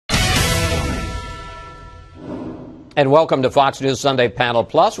And welcome to Fox News Sunday Panel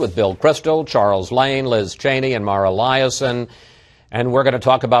Plus with Bill Kristol, Charles Lane, Liz Cheney, and Mara Liasson. And we're going to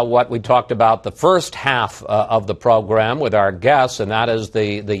talk about what we talked about the first half of the program with our guests, and that is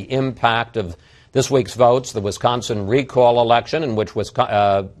the impact of this week's votes, the Wisconsin recall election, in which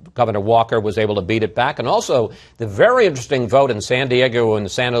Governor Walker was able to beat it back, and also the very interesting vote in San Diego and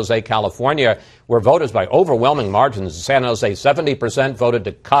San Jose, California, where voters by overwhelming margins, San Jose 70% voted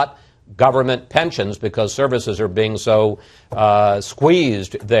to cut government pensions because services are being so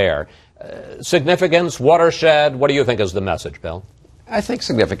squeezed there. Significance, watershed, what do you think is the message, Bill? I think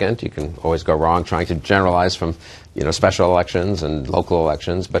significant. You can always go wrong trying to generalize from, special elections and local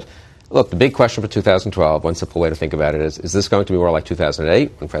elections. But look, the big question for 2012, one simple way to think about it is this going to be more like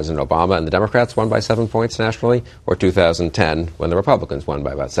 2008 when President Obama and the Democrats won by 7 points nationally, or 2010 when the Republicans won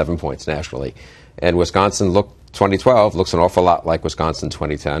by about 7 points nationally? And Wisconsin 2012 looks an awful lot like Wisconsin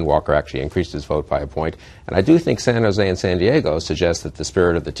 2010. Walker actually increased his vote by a point. And I do think San Jose and San Diego suggest that the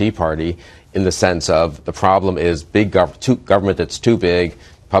spirit of the Tea Party, in the sense of the problem is big government that's too big,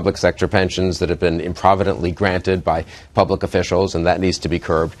 public sector pensions that have been improvidently granted by public officials, and that needs to be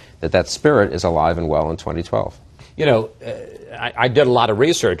curbed, that spirit is alive and well in 2012. I did a lot of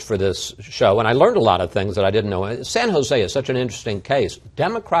research for this show, and I learned a lot of things that I didn't know. San Jose is such an interesting case.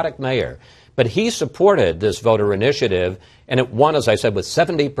 Democratic mayor. But he supported this voter initiative, and it won, as I said, with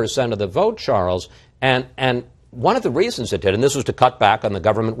 70% of the vote, Charles. And one of the reasons it did, and this was to cut back on the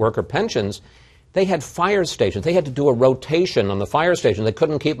government worker pensions, they had fire stations. They had to do a rotation on the fire station. They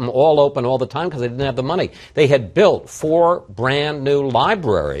couldn't keep them all open all the time because they didn't have the money. They had built 4 brand new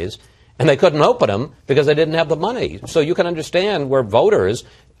libraries, and they couldn't open them because they didn't have the money. So you can understand where voters,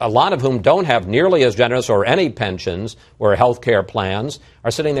 a lot of whom don't have nearly as generous or any pensions or health care plans,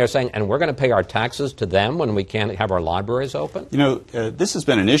 are sitting there saying, and we're going to pay our taxes to them when we can't have our libraries open? This has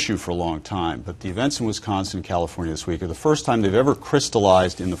been an issue for a long time, but the events in Wisconsin and California this week are the first time they've ever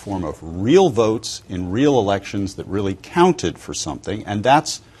crystallized in the form of real votes in real elections that really counted for something, and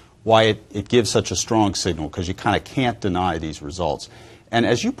that's why it gives such a strong signal, because you kind of can't deny these results. And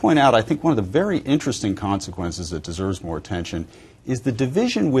as you point out, I think one of the very interesting consequences that deserves more attention is the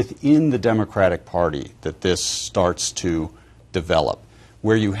division within the Democratic Party that this starts to develop,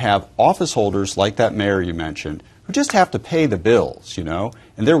 where you have office holders like that mayor you mentioned who just have to pay the bills, and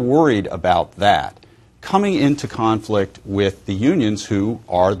they're worried about that, coming into conflict with the unions who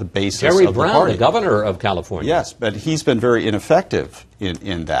are the basis of the party. Jerry Brown, the governor of California. Yes, but he's been very ineffective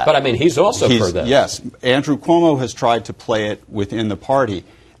in that. But, he's also for this. Yes. Andrew Cuomo has tried to play it within the party.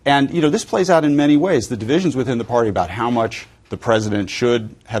 And, this plays out in many ways. The divisions within the party about how much the president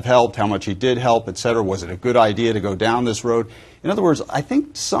should have helped, how much he did help, et cetera. Was it a good idea to go down this road? In other words, I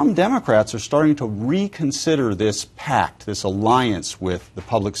think some Democrats are starting to reconsider this pact, this alliance with the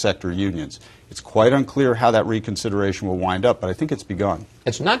public sector unions. It's quite unclear how that reconsideration will wind up, but I think it's begun.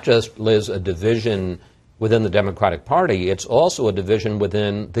 It's not just, Liz, a division within the Democratic Party. It's also a division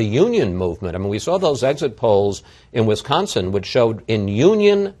within the union movement. We saw those exit polls in Wisconsin which showed in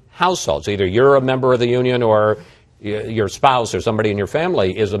union households, either you're a member of the union or your spouse or somebody in your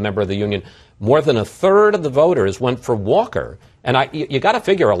family is a member of the union, more than a third of the voters went for Walker. And you got to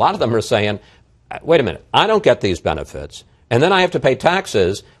figure a lot of them are saying, wait a minute, I don't get these benefits. And then I have to pay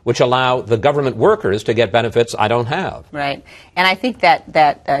taxes, which allow the government workers to get benefits I don't have. Right. And I think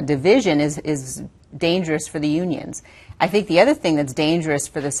that division is dangerous for the unions. I think the other thing that's dangerous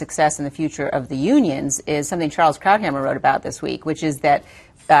for the success and the future of the unions is something Charles Krauthammer wrote about this week, which is that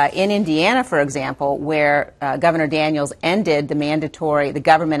in Indiana, for example, where Governor Daniels ended the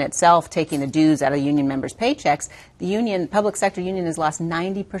government itself taking the dues out of the union members' paychecks, the public sector union has lost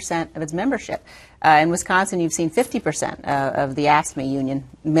 90% of its membership. In Wisconsin, you've seen 50% of the AFSCME union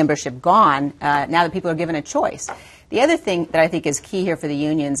membership gone now that people are given a choice. The other thing that I think is key here for the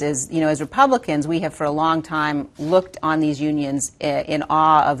unions is, as Republicans, we have for a long time looked on these unions in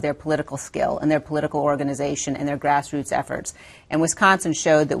awe of their political skill and their political organization and their grassroots efforts. And Wisconsin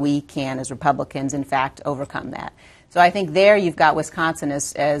showed that we can, as Republicans, in fact, overcome that. So I think there you've got Wisconsin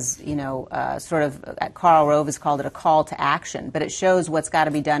as sort of, Karl Rove has called it a call to action, but it shows what's got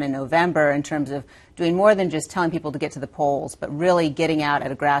to be done in November in terms of doing more than just telling people to get to the polls, but really getting out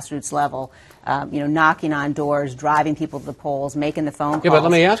at a grassroots level, knocking on doors, driving people to the polls, making the phone calls. Yeah, but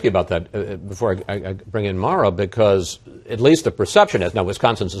let me ask you about that before I bring in Mara, because at least the perception is, now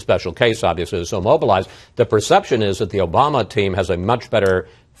Wisconsin's a special case, obviously, it's so mobilized, the perception is that the Obama team has a much better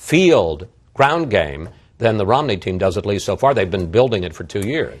field ground game than the Romney team does, at least so far. They've been building it for 2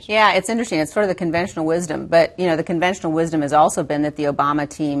 years. Yeah, it's interesting. It's sort of the conventional wisdom. But, the conventional wisdom has also been that the Obama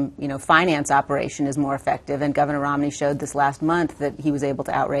team, finance operation is more effective. And Governor Romney showed this last month that he was able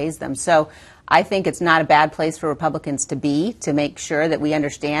to outraise them. So I think it's not a bad place for Republicans to be, to make sure that we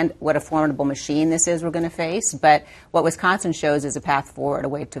understand what a formidable machine this is we're going to face. But what Wisconsin shows is a path forward, a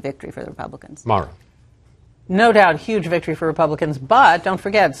way to victory for the Republicans. Mara. No doubt, huge victory for Republicans. But don't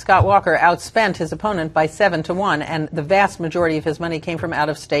forget, Scott Walker outspent his opponent by 7-1, and the vast majority of his money came from out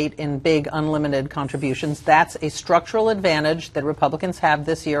of state in big, unlimited contributions. That's a structural advantage that Republicans have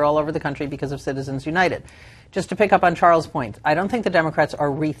this year all over the country because of Citizens United. Just to pick up on Charles' point, I don't think the Democrats are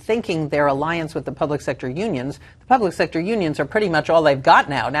rethinking their alliance with the public sector unions. The public sector unions are pretty much all they've got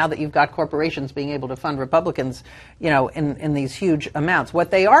now that you've got corporations being able to fund Republicans, in these huge amounts.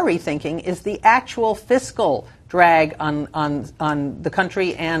 What they are rethinking is the actual fiscal drag on the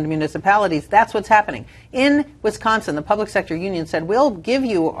country and municipalities. That's what's happening. In Wisconsin, the public sector union said, we'll give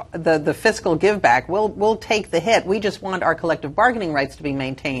you the fiscal give back. We'll take the hit. We just want our collective bargaining rights to be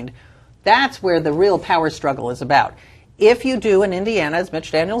maintained. That's where the real power struggle is about. If you do in Indiana, as Mitch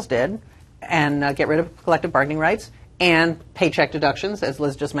Daniels did, and get rid of collective bargaining rights and paycheck deductions, as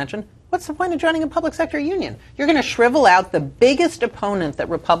Liz just mentioned, what's the point of joining a public sector union? You're going to shrivel out the biggest opponent that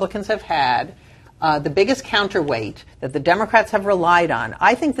Republicans have had, the biggest counterweight that the Democrats have relied on.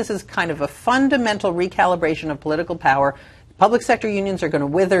 I think this is kind of a fundamental recalibration of political power. Public sector unions are going to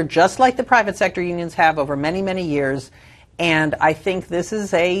wither just like the private sector unions have over many, many years. And I think this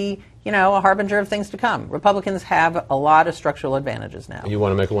is a harbinger of things to come. Republicans have a lot of structural advantages now. You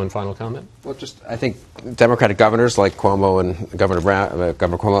want to make one final comment? Well, I think Democratic governors like Cuomo and Governor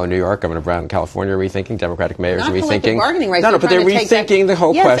Cuomo in New York, Governor Brown in California are rethinking. Democratic mayors are rethinking. Bargaining rights. No, but they're rethinking the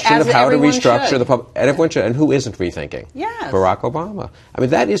whole question of how to restructure the public. And everyone should. And who isn't rethinking? Yes. Barack Obama. I mean,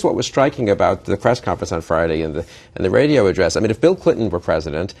 that is what was striking about the press conference on Friday and the radio address. I mean, if Bill Clinton were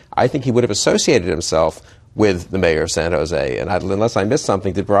president, I think he would have associated himself with the mayor of San Jose. And unless I missed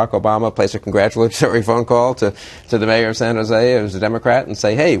something, did Barack Obama place a congratulatory phone call to the mayor of San Jose, who's a Democrat, and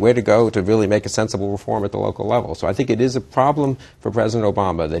say, hey, way to go to really make a sensible reform at the local level? So I think it is a problem for President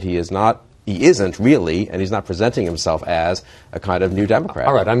Obama that he isn't really, and he's not presenting himself as a kind of new Democrat.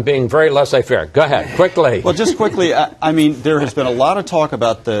 All right, I'm being very laissez-faire. Go ahead, quickly. Well, just quickly, I mean, there has been a lot of talk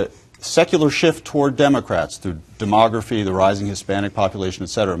about the secular shift toward Democrats through demography, the rising Hispanic population, et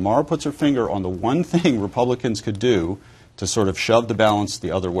cetera. Mara puts her finger on the one thing Republicans could do to sort of shove the balance the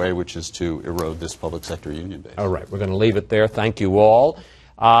other way, which is to erode this public sector union base. All right, we're going to leave it there. Thank you all.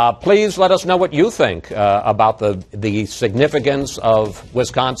 Please let us know what you think about the significance of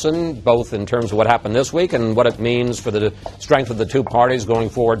Wisconsin, both in terms of what happened this week and what it means for the strength of the two parties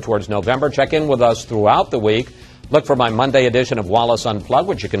going forward towards November. Check in with us throughout the week. Look for my Monday edition of Wallace Unplugged,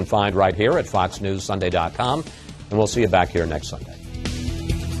 which you can find right here at foxnewssunday.com. And we'll see you back here next Sunday.